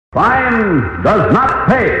Crime does not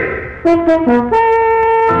pay.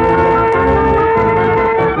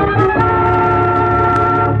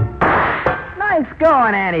 Nice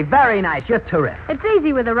going, Annie. Very nice. You're terrific. It's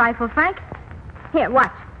easy with a rifle, Frank. Here,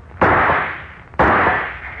 watch.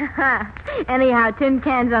 Anyhow, tin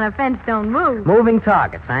cans on a fence don't move. Moving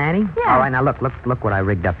targets, huh, Annie? Yeah. All right, now look what I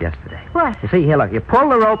rigged up yesterday. What? You see, here, look. You pull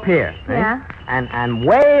the rope here. See? Yeah. And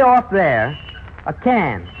way off there, a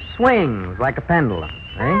can swings like a pendulum.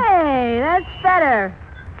 See? Hey, that's better.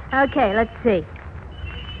 Okay, let's see.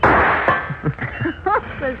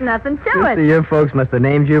 There's nothing to it. Your folks must have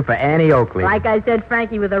named you for Annie Oakley. Like I said,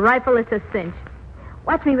 Frankie, with a rifle, it's a cinch.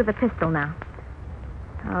 Watch me with a pistol now.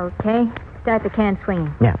 Okay, start the can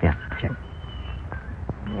swinging. Yeah, check.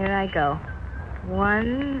 Here I go.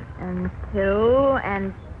 1 and 2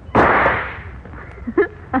 and...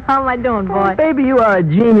 How am I doing, boy? Oh, baby, you are a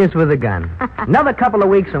genius with a gun. Another couple of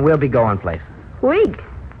weeks and we'll be going places. Weeks?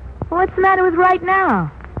 What's the matter with right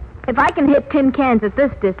now? If I can hit tin cans at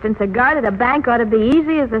this distance, a guard at a bank ought to be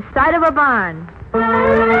easy as the sight of a barn.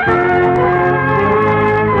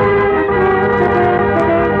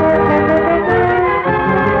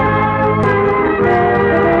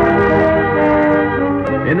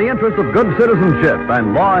 In the interest of good citizenship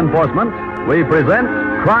and law enforcement, we present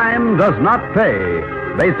Crime Does Not Pay,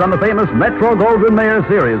 based on the famous Metro-Goldwyn-Mayer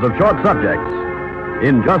series of short subjects.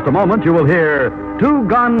 In just a moment, you will hear Two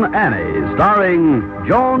Gun Annie, starring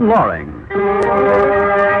Joan Loring.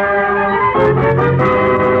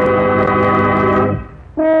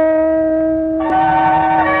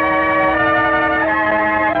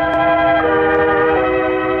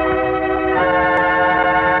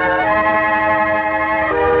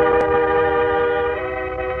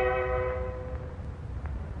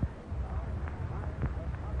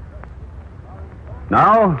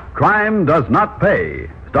 Now, Crime Does Not Pay,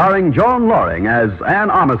 starring Joan Loring as Ann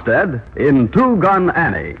Armistead in Two Gun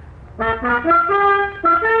Annie.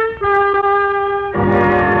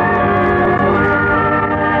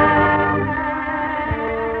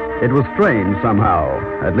 It was strange somehow,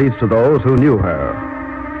 at least to those who knew her.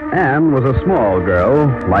 Ann was a small girl,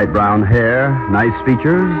 light brown hair, nice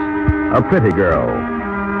features, a pretty girl.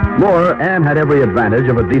 More, Ann had every advantage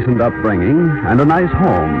of a decent upbringing and a nice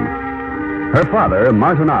home. Her father,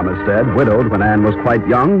 Martin Armistead, widowed when Ann was quite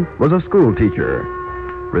young, was a school teacher.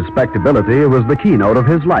 Respectability was the keynote of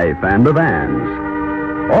his life and of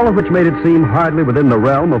Ann's. All of which made it seem hardly within the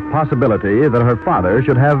realm of possibility that her father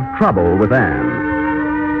should have trouble with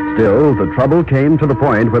Ann. Still, the trouble came to the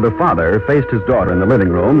point where the father faced his daughter in the living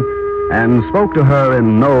room and spoke to her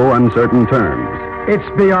in no uncertain terms.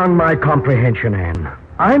 It's beyond my comprehension, Ann.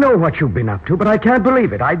 I know what you've been up to, but I can't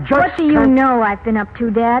believe it. What do you know I've been up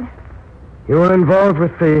to, Dad? You were involved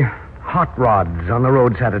with the hot rods on the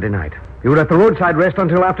road Saturday night. You were at the roadside rest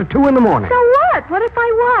until after 2 in the morning. So what? What if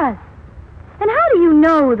I was? And how do you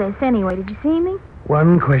know this anyway? Did you see me?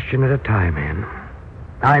 One question at a time, Ann.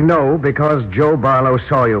 I know because Joe Barlow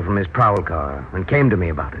saw you from his prowl car and came to me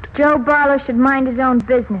about it. Joe Barlow should mind his own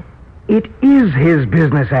business. It is his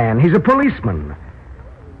business, Ann. He's a policeman.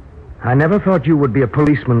 I never thought you would be a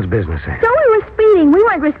policeman's business, Ann. So we were speeding. We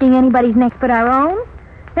weren't risking anybody's necks but our own.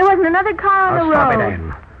 There wasn't another car on the road. Stop it,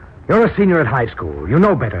 Ann. You're a senior at high school. You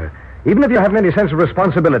know better. Even if you haven't any sense of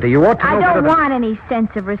responsibility, you ought to know better. I don't want any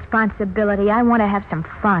sense of responsibility. I want to have some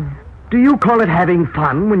fun. Do you call it having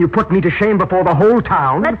fun when you put me to shame before the whole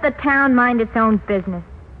town? Let the town mind its own business.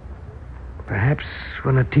 Perhaps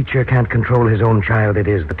when a teacher can't control his own child, it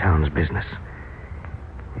is the town's business.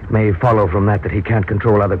 It may follow from that he can't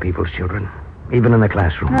control other people's children, even in the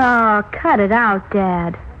classroom. Oh, cut it out,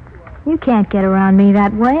 Dad. You can't get around me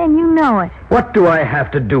that way, and you know it. What do I have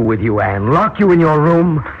to do with you, Ann? Lock you in your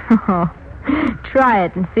room? Try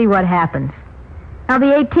it and see what happens. I'll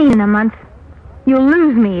be 18 in a month. You'll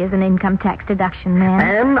lose me as an income tax deduction man.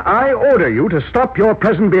 Ann, I order you to stop your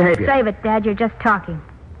present behavior. Save it, Dad. You're just talking.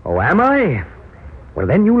 Oh, am I? Well,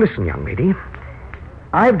 then you listen, young lady.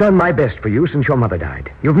 I've done my best for you since your mother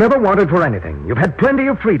died. You've never wanted for anything. You've had plenty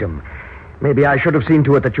of freedom. Maybe I should have seen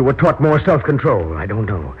to it that you were taught more self-control. I don't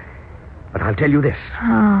know. But I'll tell you this.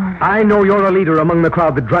 Oh. I know you're a leader among the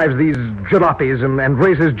crowd that drives these jalopies and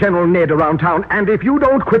races General Ned around town. And if you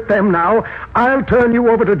don't quit them now, I'll turn you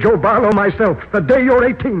over to Joe Barlow myself the day you're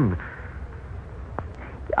 18.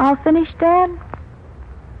 All finished, Dad?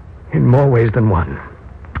 In more ways than one.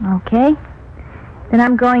 Okay. Then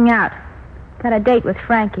I'm going out. Got a date with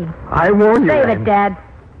Frankie. I warn you, Save Ann. it, Dad.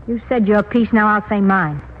 You said your piece, now I'll say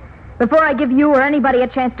mine. Before I give you or anybody a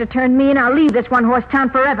chance to turn me in, I'll leave this one-horse town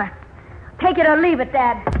forever. Take it or leave it,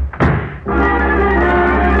 Dad.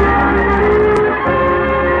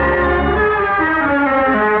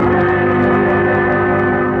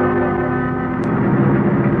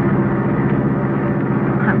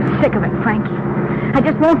 I'm sick of it, Frankie. I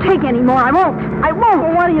just won't take any more. I won't.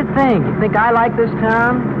 Well, what do you think? You think I like this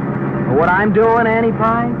town? Or what I'm doing, Annie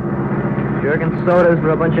Pie? Jerking sodas for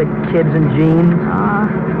a bunch of kids in jeans?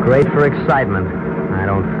 Great for excitement, I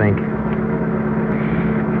don't think.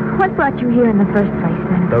 What brought you here in the first place,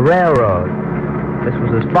 then? The railroad. This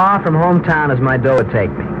was as far from hometown as my dough would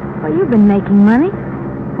take me. Well, you've been making money.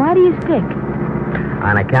 Why do you stick?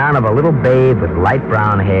 On account of a little babe with light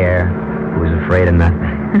brown hair who was afraid of nothing.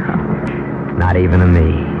 Not even of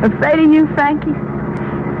me. Afraid of you, Frankie?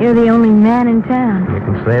 You're the only man in town. You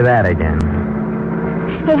can say that again.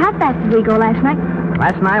 Hey, how fast did we go last night?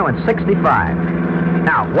 Last night I went 65.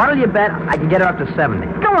 Now, what'll you bet I can get her up to 70?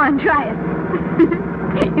 Go on, try it.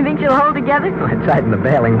 You think she'll hold together? I tightened the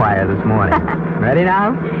bailing wire this morning. Ready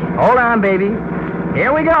now? Hold on, baby.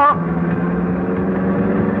 Here we go.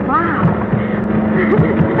 Wow.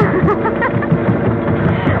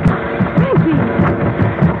 Frankie.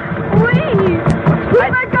 Wee.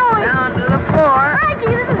 Keep her going. Down to the floor.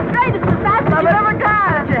 Frankie, this is great. It's the fastest you've ever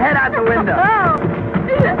gone. Get your head out the window.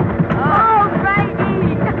 Oh,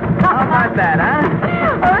 Frankie. How about that, huh?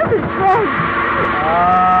 Oh, this is great.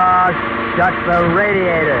 Oh, shut the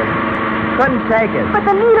radiator. Couldn't take it. But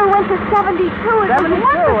the needle went to 72. It 72, was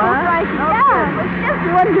wonderful, huh? Frankie. No Yeah, kidding. it was just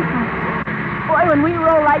wonderful. Boy, when we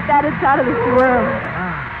roll like that, it's out of this world.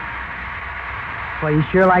 Well, you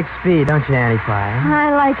sure like speed, don't you, Annie Pie? Huh? I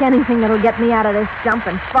like anything that'll get me out of this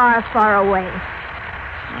jumping far, far away.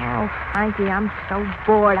 Oh, Frankie, I'm so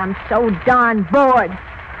bored. I'm so darn bored.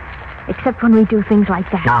 Except when we do things like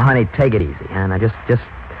that. Now, honey, take it easy. Now, just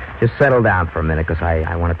settle down for a minute, because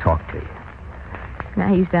I want to talk to you.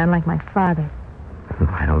 Now you sound like my father.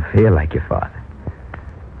 I don't feel like your father.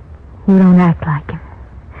 You don't act like him.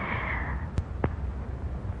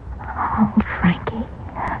 Oh, Frankie.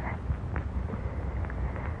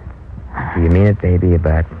 Do you mean it, baby,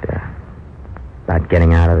 about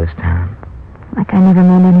getting out of this town? Like I never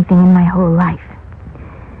meant anything in my whole life.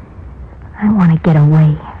 I want to get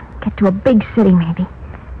away. Get to a big city, maybe.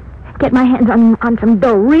 Get my hands on some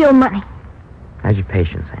dough, real money. How's your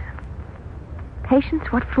patience, Ann?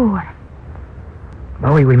 Patience? What for?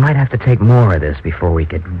 Well, we might have to take more of this before we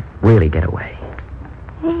could really get away.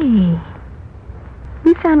 Hey,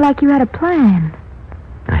 you sound like you had a plan.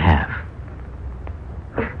 I have.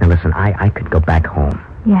 Now, listen, I could go back home.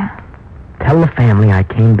 Yeah. Tell the family I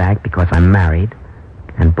came back because I'm married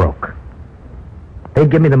and broke. They'd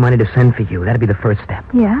give me the money to send for you. That'd be the first step.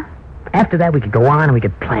 Yeah? After that, we could go on and we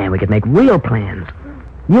could plan. We could make real plans.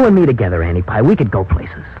 You and me together, Annie Pie. We could go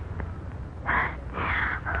places.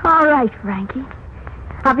 All right, Frankie.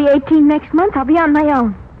 I'll be 18 next month. I'll be on my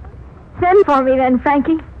own. Send for me then,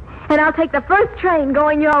 Frankie. And I'll take the first train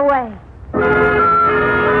going your way.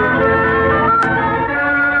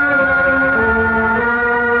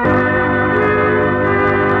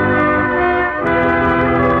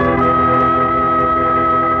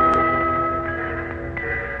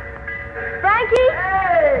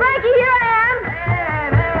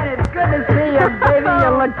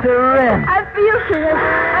 Look terrific. I feel terrific.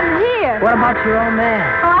 I'm here. What about your old man?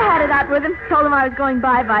 Oh, I had it out with him. Told him I was going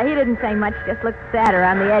bye-bye. He didn't say much, just looked sad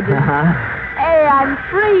around the edges. Hey, I'm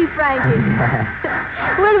free, Frankie.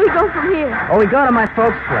 Where do we go from here? Oh, we go to my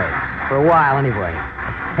folks' place. For a while, anyway.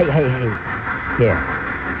 Hey. Here,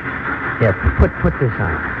 put this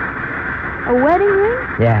on. A wedding ring?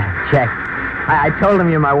 Yeah, check. I told him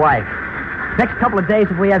you're my wife. Next couple of days,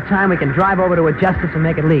 if we have time, we can drive over to a justice and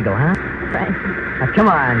make it legal, huh? Frankie. Now, come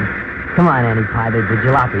on, Annie Pie. The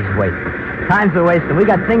jalopi's waiting. Time's a wasting. We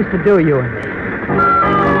got things to do, you and me.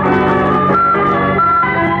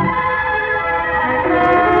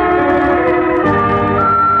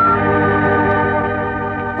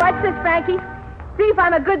 Watch this, Frankie. See if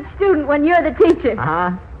I'm a good student when you're the teacher.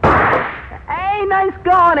 Uh-huh. Hey, nice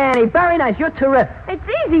going, Annie. Very nice. You're terrific. It's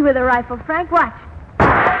easy with a rifle, Frank. Watch.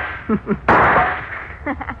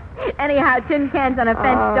 Anyhow, tin cans on a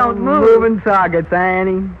fence don't move. Moving targets,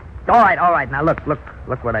 Annie. All right. Now, look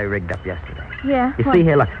what I rigged up yesterday. Yeah? You what? see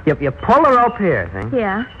here, look. You pull the rope here, see?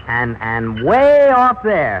 Yeah. And way off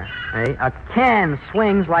there, see, a can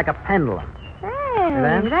swings like a pendulum. Hey,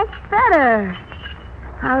 that? that's better.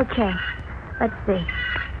 Okay. Let's see.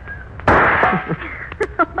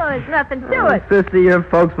 Oh, there's nothing to it. Sister, your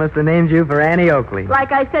folks must have named you for Annie Oakley.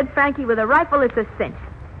 Like I said, Frankie, with a rifle, it's a cinch.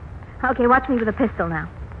 Okay, watch me with a pistol now.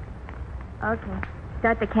 Okay.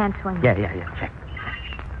 Start the can swing. Yeah, check.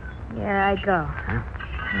 Here I go. Huh?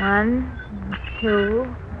 1,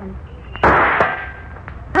 2, and...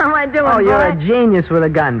 How am I doing, Oh, you're a boy? genius with a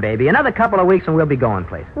gun, baby. Another couple of weeks and we'll be going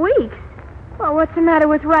places. Weeks? Well, what's the matter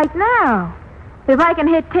with right now? If I can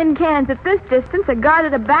hit tin cans at this distance, a guard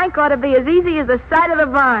at a bank ought to be as easy as the sight of the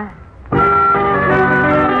barn.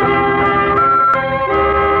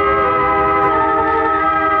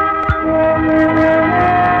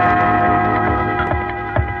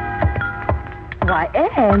 Why,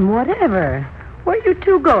 Ann, whatever. Where you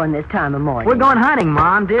two going this time of morning? We're going hunting,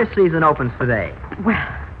 Mom. Deer season opens today.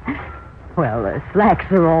 Well, the slacks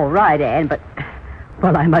are all right, Ann, but...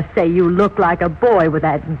 Well, I must say you look like a boy with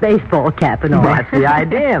that baseball cap and all. That's the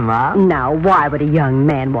idea, Mom. Now, why would a young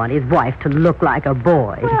man want his wife to look like a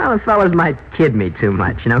boy? Well, the fellas might kid me too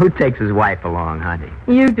much. You know, who takes his wife along hunting?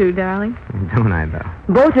 You do, darling. Don't I, though?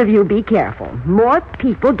 Both of you be careful. More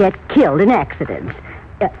people get killed in accidents.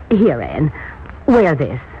 Here, Ann, wear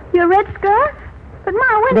this. Your red scarf? But,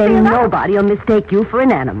 Ma, when's Then the alarm? nobody will mistake you for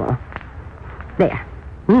an animal. There.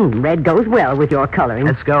 Red goes well with your coloring.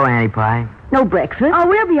 Let's go, Annie Pie. No breakfast? Oh,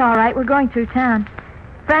 we'll be all right. We're going through town.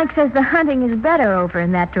 Frank says the hunting is better over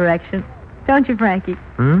in that direction. Don't you, Frankie?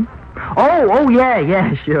 Oh,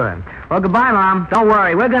 yeah, sure. Well, goodbye, Mom. Don't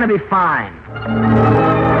worry. We're going to be fine. Look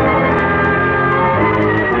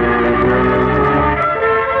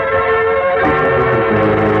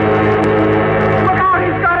out,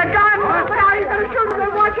 he's got a gun! Look out, he's going to shoot him.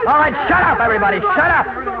 Watch it! All right, shut up, everybody. Shut up.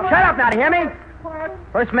 Shut up now, do you hear me?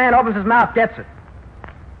 First man opens his mouth gets it.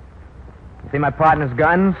 You see my partner's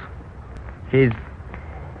guns? He's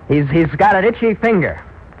got an itchy finger.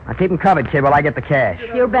 Now keep him covered, kid, while I get the cash.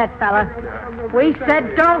 You bet, fella. We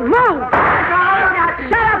said don't move.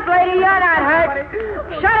 Shut up, lady. You're not hurt.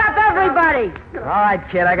 Shut up, everybody. All right,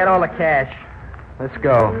 kid, I got all the cash. Let's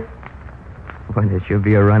go. Boy, there should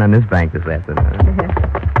be a run on this bank this afternoon.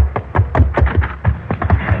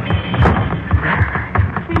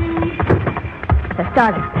 They're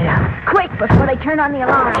starting. Yeah. Quick, before they turn on the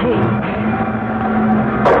alarm.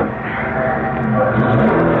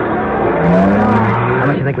 How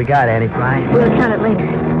much you think we got, Annie Pie? We'll count it later.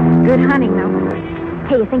 Good hunting, though.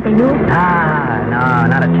 Hey, you think they knew? No,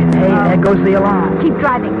 not a chance. Hey, there goes the alarm. Keep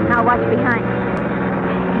driving. I'll watch behind.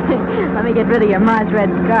 Let me get rid of your Ma's red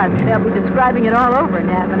scarf. They'll be describing it all over in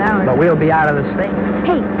half an hour. But we'll be out of the state.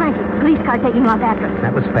 Hey, Frankie, police car taking off after us.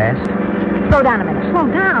 That was fast. Slow down a minute.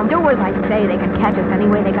 Slow down. Do as I say. They can catch us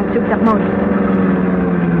anyway. They got souped-up motors.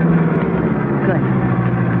 Good.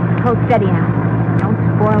 Hold steady now. Don't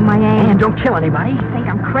spoil my aim. And don't kill anybody. Think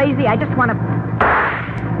I'm crazy? I just want to...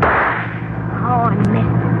 Oh, I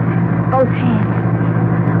missed. Both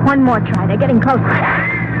hands. One more try. They're getting closer.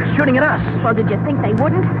 Shooting at us. Well, did you think they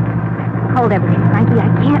wouldn't? Hold everything, Frankie. I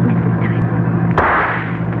can't miss this time.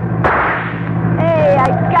 Hey, I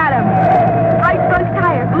got him. Right front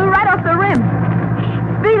tire. Blew right off the rim.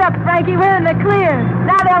 Speed up, Frankie. We're in the clear.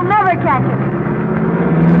 Now they'll never catch us.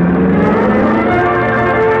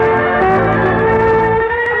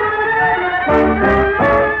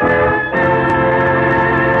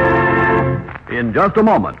 In just a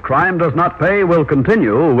moment, Crime Does Not Pay will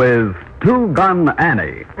continue with Two Gun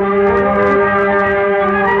Annie.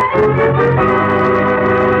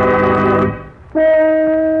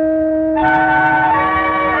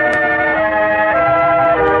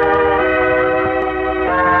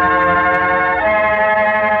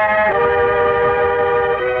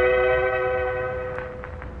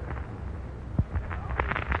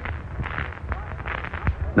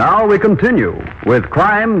 Now we continue with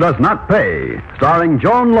Crime Does Not Pay, starring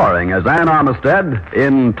Joan Loring as Ann Armistead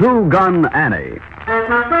in Two Gun Annie.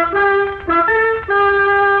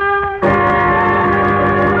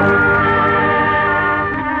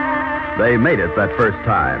 They made it that first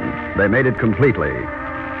time. They made it completely.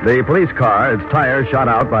 The police car, its tires shot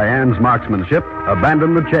out by Ann's marksmanship,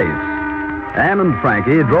 abandoned the chase. Ann and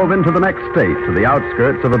Frankie drove into the next state, to the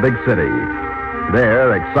outskirts of a big city.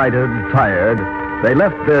 There, excited, tired, they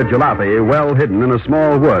left their jalopy well hidden in a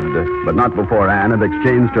small wood, but not before Ann had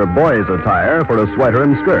exchanged her boy's attire for a sweater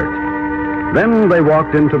and skirt. Then they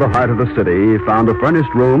walked into the heart of the city, found a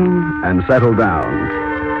furnished room, and settled down.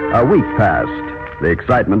 A week passed. The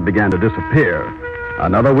excitement began to disappear.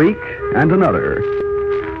 Another week, and another.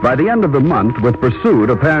 By the end of the month, with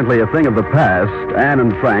pursuit apparently a thing of the past, Ann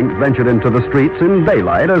and Frank ventured into the streets in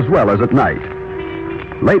daylight as well as at night.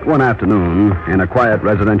 Late one afternoon, in a quiet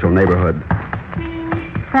residential neighborhood.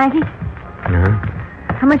 Frankie,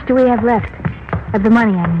 how much do we have left? Of the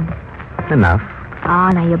money, I mean. Enough. Oh,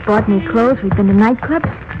 now you bought me clothes. We've been to nightclubs.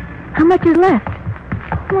 How much is left?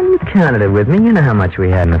 Well, you counted it with me. You know how much we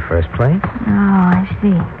had in the first place. Oh, I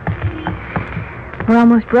see. We're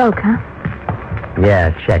almost broke, huh?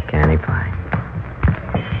 Yeah, check, Annie Pie.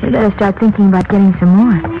 We better start thinking about getting some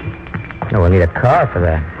more. Oh, we'll need a car for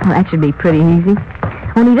that. Well, that should be pretty easy.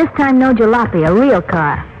 Only this time, no jalopy, a real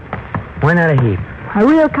car. Why not a heap? A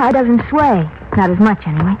real car doesn't sway. Not as much,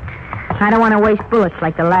 anyway. I don't want to waste bullets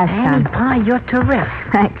like the last time. Pie, you're terrific.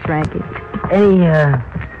 Thanks, Frankie.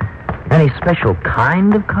 Any special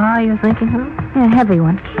kind of car you're thinking of? Yeah, a heavy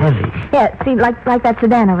one. Heavy? Yeah, see, like that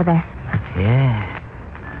sedan over there. Yeah.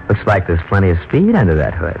 Looks like there's plenty of speed under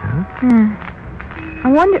that hood, huh?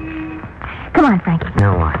 I wonder... Come on, Frankie.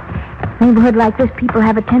 Now what? Neighborhood like this, people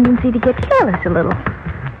have a tendency to get careless a little.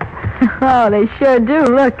 Oh, they sure do.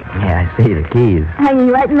 Look. Yeah, I see the keys. Hanging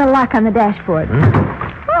right in the lock on the dashboard.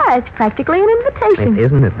 Oh, it's practically an invitation.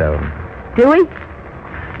 Isn't it, though? Do we?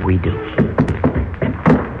 We do.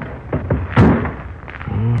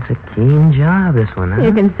 It's a keen job, this one, huh?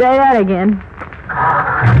 You can say that again.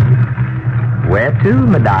 Where to,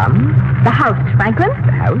 madame? The house, Franklin.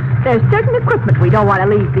 The house? There's certain equipment we don't want to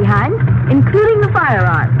leave behind, including the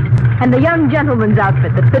firearms. And the young gentleman's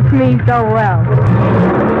outfit that fits me so well.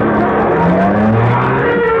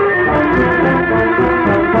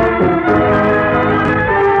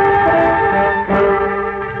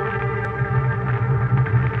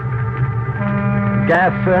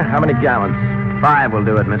 Gas, sir? How many gallons? 5 will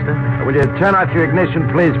do it, mister. Will you turn off your ignition,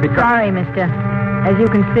 please? Because... Sorry, mister. As you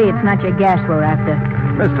can see, it's not your gas we're after.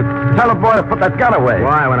 Mister, tell the boy to put that gun away.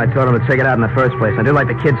 Why, when I told him to take it out in the first place? I do like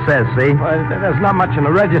the kid says, see? Well, there's not much in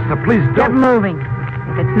the register. Please Get don't... moving.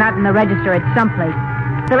 If it's not in the register, it's someplace.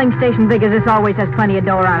 Filling station big as this always has plenty of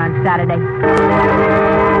dough around on Saturday.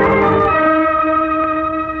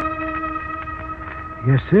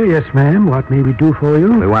 Yes, sir. Yes, ma'am. What may we do for you?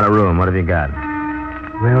 We want a room. What have you got?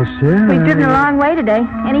 Well, sir... We've driven a long way today.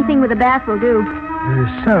 Anything with a bath will do.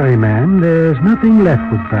 Sorry, ma'am. There's nothing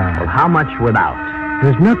left without. Well, how much without?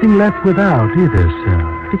 There's nothing left without either,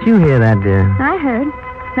 sir. Did you hear that, dear? I heard.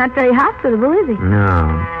 Not very hospitable, is he? No.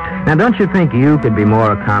 Now, don't you think you could be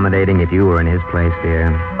more accommodating if you were in his place,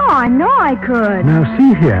 dear? Oh, I know I could. Now,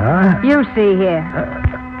 see here. You see here.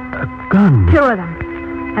 A gun. 2 of them.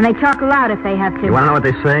 And they talk loud if they have to. You want to know what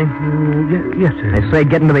they say? Yes, sir. They say,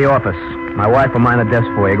 get into the office. My wife will mind the desk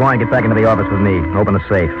for you. Go on and get back into the office with me. Open the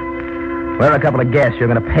safe. We're a couple of guests. You're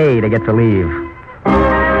going to pay to get to leave.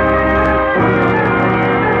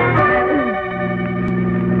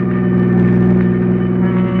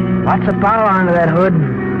 Lots of power under that hood.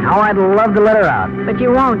 How I'd love to let her out. But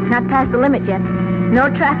you won't. Not past the limit yet. No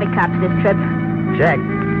traffic cops this trip. Check.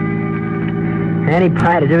 Annie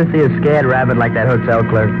Pye, did you ever see a scared rabbit like that hotel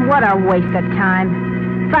clerk? What a waste of time.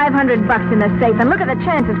 $500 in the safe, and look at the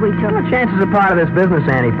chances we took. Well, chances are part of this business,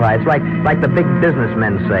 Annie Pye. It's like the big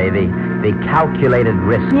businessmen say, the calculated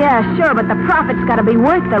risk. Yeah, sure, but the profit's got to be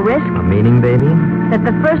worth the risk. A meaning, baby? That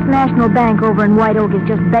the First National Bank over in White Oak is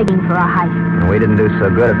just begging for a heist. And we didn't do so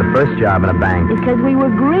good at the first job in a bank. Because we were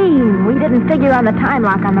green. We didn't figure on the time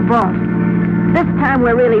lock on the boss. This time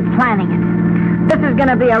we're really planning it. This is going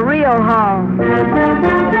to be a real haul.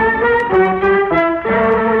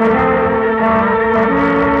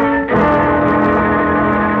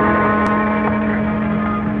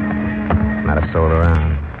 Not a soul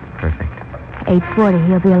around. Perfect. 8:40.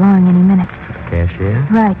 He'll be along any minute. Cashier?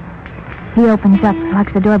 Right. He opens up,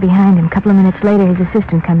 locks the door behind him. A couple of minutes later, his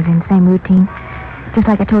assistant comes in. Same routine. Just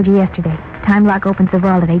like I told you yesterday. Time lock opens the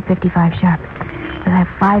vault at 8:55 sharp. We'll have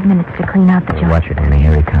 5 minutes to clean out the joint. Watch it, Annie.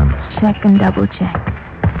 Here he comes. Check and double check.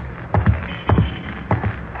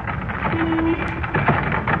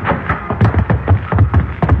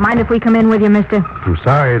 Mind if we come in with you, mister? I'm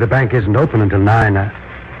sorry, the bank isn't open until 9.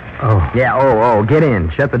 Yeah, get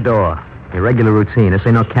in. Shut the door. Your regular routine. This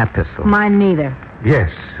ain't no cat pistol. Mine neither.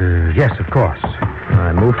 Yes, of course. All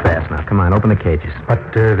right, move fast now. Come on, open the cages.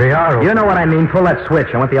 But they are... You know what I mean. Pull that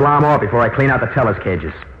switch. I want the alarm off before I clean out the teller's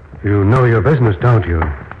cages. You know your business, don't you?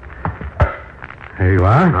 There you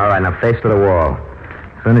are. All right, now face to the wall.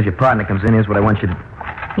 As soon as your partner comes in, here's what I want you to...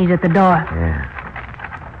 He's at the door. Yeah.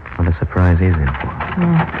 What a surprise he's in for.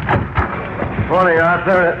 Yeah. Morning,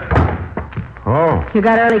 Arthur. Oh. You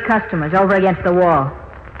got early customers over against the wall.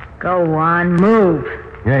 Go on, move.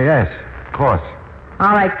 Yes, of course.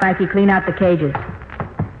 All right, Frankie, clean out the cages.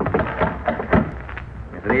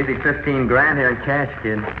 It's an easy $15,000 here in cash,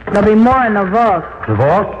 kid. There'll be more in the vault. The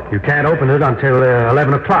vault? You can't open it until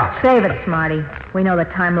 11 o'clock. Save it, Smarty. We know the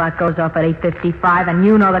time lock goes off at 8:55, and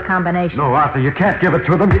you know the combination. No, Arthur, you can't give it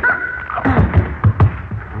to them.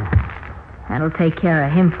 That'll take care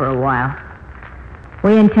of him for a while.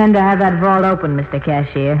 We intend to have that vault open, Mr.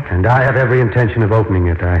 Cashier. And I have every intention of opening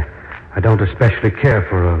it. I don't especially care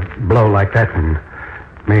for a blow like that one.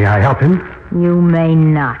 May I help him? You may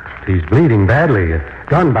not. He's bleeding badly. A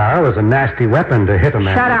gun barrel is a nasty weapon to hit a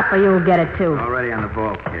man. Shut up or you'll get it, too. Already on the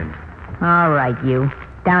vault, kid. All right, you.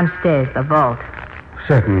 Downstairs, the vault.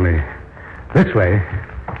 Certainly. This way.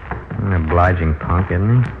 An obliging punk,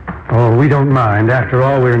 isn't he? Oh, we don't mind. After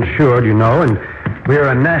all, we're insured, you know, and we're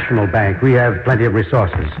a national bank. We have plenty of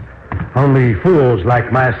resources. Only fools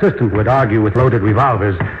like my assistant would argue with loaded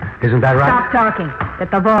revolvers. Isn't that right? Stop talking.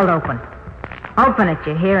 Get the vault open. Open it,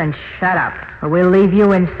 you hear, and shut up. Or we'll leave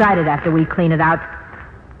you inside it after we clean it out.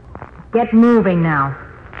 Get moving now.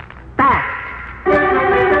 Fast!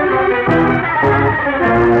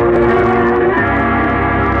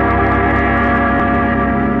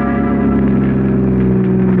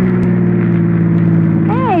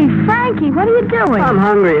 Hey, Frankie, what are you doing? I'm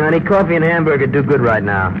hungry, honey. Coffee and hamburger do good right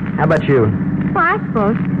now. How about you? Well, I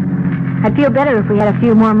suppose. I'd feel better if we had a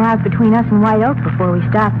few more miles between us and White Oak before we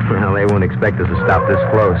stopped. Well, they won't expect us to stop this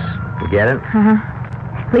close. You get it? Uh-huh.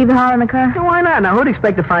 Leave the hall in the car? Well, why not? Now, who'd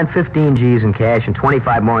expect to find 15 G's in cash and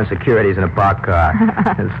 25 more in securities in a parked car?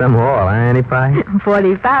 Some haul, huh, Annie Pie?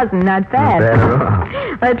 40,000, not bad. Not bad at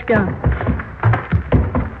all. Let's go.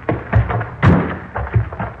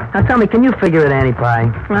 Now, tell me, can you figure it, Annie Pie?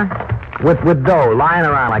 What? With dough lying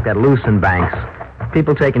around like that loose in banks,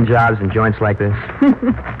 people taking jobs in joints like this?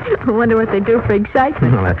 I wonder what they do for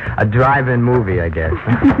excitement. A drive-in movie, I guess.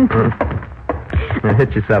 Now,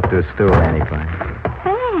 hit yourself to a stool, Annie Pie.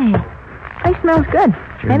 Hey, place smells good.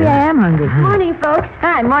 Sure Maybe does. I am hungry. Morning, folks.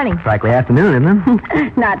 Hi, morning. Practically afternoon, isn't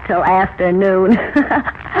it? Not till afternoon.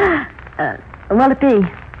 What'll it be?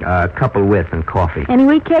 A couple with and coffee. Any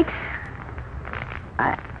wheat cakes?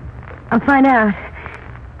 I'll find out.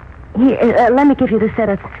 Here, let me give you the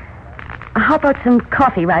setup. How about some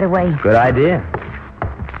coffee right away? Good idea.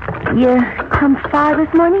 You come far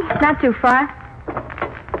this morning? Not too far.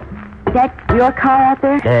 That your car out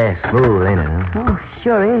there? Yeah, smooth, ain't it? Huh? Oh,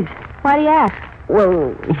 sure is. Why do you ask?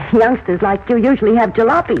 Well, youngsters like you usually have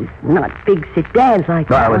jalopies, not big sedans like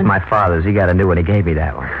Well, that it was one. my father's. He got a new one. He gave me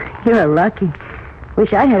that one. You're lucky.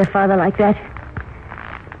 Wish I had a father like that.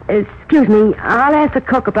 Excuse me, I'll ask the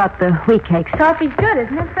cook about the wheat cakes. Coffee's good,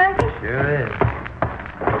 isn't it, Frankie? Sure is.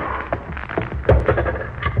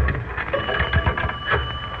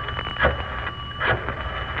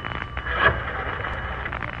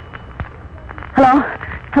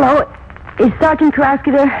 Hello? Is Sergeant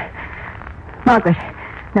Karowski there? Margaret.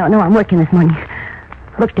 No, I'm working this morning.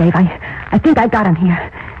 Look, Dave, I think I got him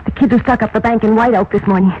here. The kids who stuck up the bank in White Oak this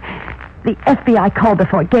morning. The FBI called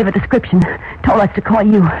before, gave a description, told us to call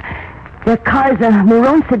you. Their car's a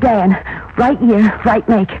maroon sedan, right year, right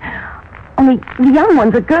make. Only the young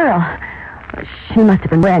one's a girl. She must have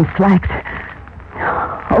been wearing slacks.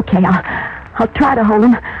 Okay, I'll try to hold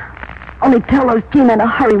him. Only tell those G-men to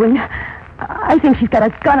hurry, will you? I think she's got a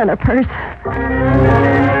gun in her purse.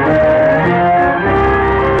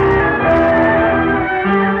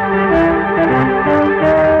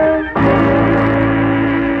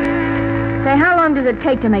 Say, how long does it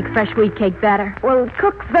take to make fresh wheat cake batter? Well,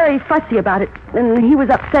 Cook's very fussy about it, and he was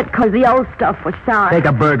upset because the old stuff was sour. Take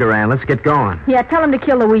a burger, Ann. Let's get going. Yeah, tell him to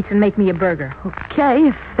kill the wheats and make me a burger. Okay,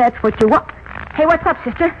 if that's what you want. Hey, what's up,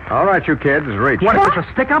 sister? All right, you kids, reach. What, is this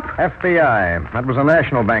a stick-up? FBI. That was a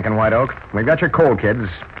national bank in White Oak. We've got your coal, kids,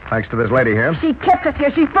 thanks to this lady here. She kept us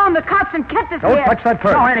here. She phoned the cops and kept us Don't here. touch that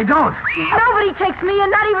purse. No, Annie, don't. Nobody takes me, and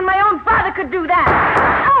not even my own father could do that.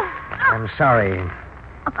 I'm sorry.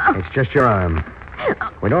 It's just your arm.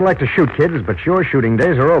 We don't like to shoot kids, but your shooting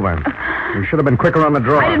days are over. You should have been quicker on the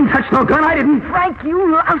draw. I didn't touch no gun. I didn't. Frank,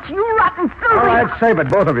 you louse, you rotten filthy. All right, save it,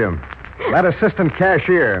 both of you. That assistant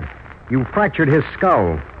cashier, you fractured his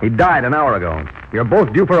skull. He died an hour ago. You're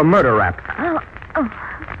both due for a murder rap.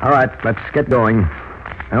 All right, let's get going.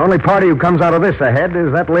 The only party who comes out of this ahead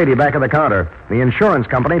is that lady back at the counter. The insurance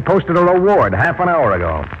company posted a reward half an hour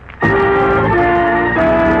ago.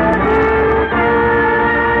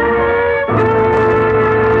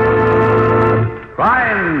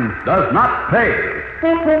 Crime does not pay.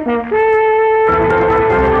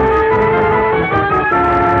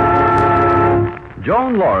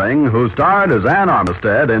 Joan Loring, who starred as Ann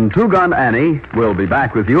Armistead in Two Gun Annie, will be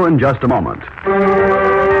back with you in just a moment.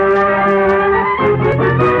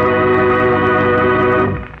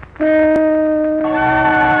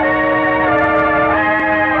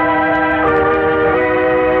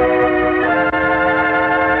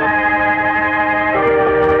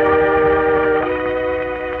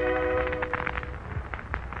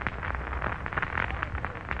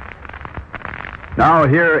 Now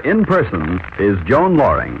here in person is Joan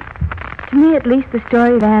Loring. To me, at least, the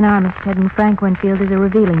story of Ann Armistead and Frank Winfield is a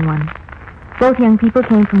revealing one. Both young people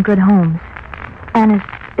came from good homes. Ann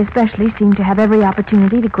is especially, seemed to have every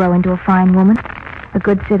opportunity to grow into a fine woman, a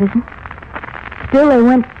good citizen. Still, they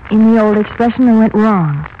went, in the old expression, they went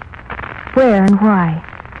wrong. Where and why?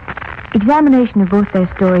 Examination of both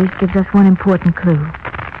their stories gives us one important clue.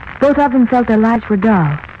 Both of them felt their lives were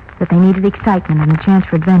dull, that they needed excitement and a chance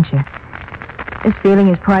for adventure. This feeling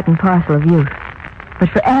is part and parcel of youth. But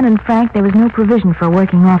for Anne and Frank, there was no provision for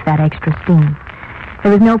working off that extra steam.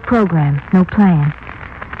 There was no program, no plan.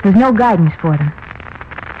 There was no guidance for them.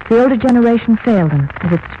 The older generation failed them,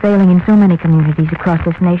 as it's failing in so many communities across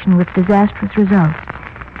this nation with disastrous results.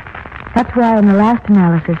 That's why, in the last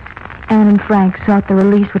analysis, Anne and Frank sought the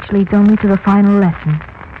release which leads only to the final lesson,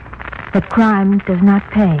 that crime does not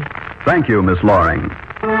pay. Thank you, Miss Loring.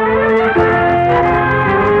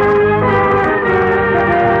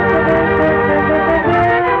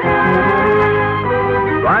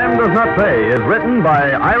 Crime Does Not Pay is written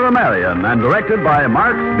by Ira Marion and directed by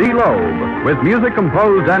Mark B. Loeb, with music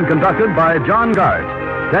composed and conducted by John Gart.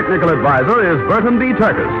 Technical advisor is Burton B.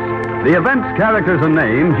 Turkis. The events, characters, and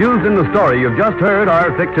names used in the story you've just heard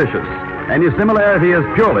are fictitious. Any similarity is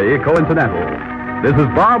purely coincidental. This is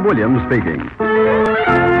Bob Williams speaking.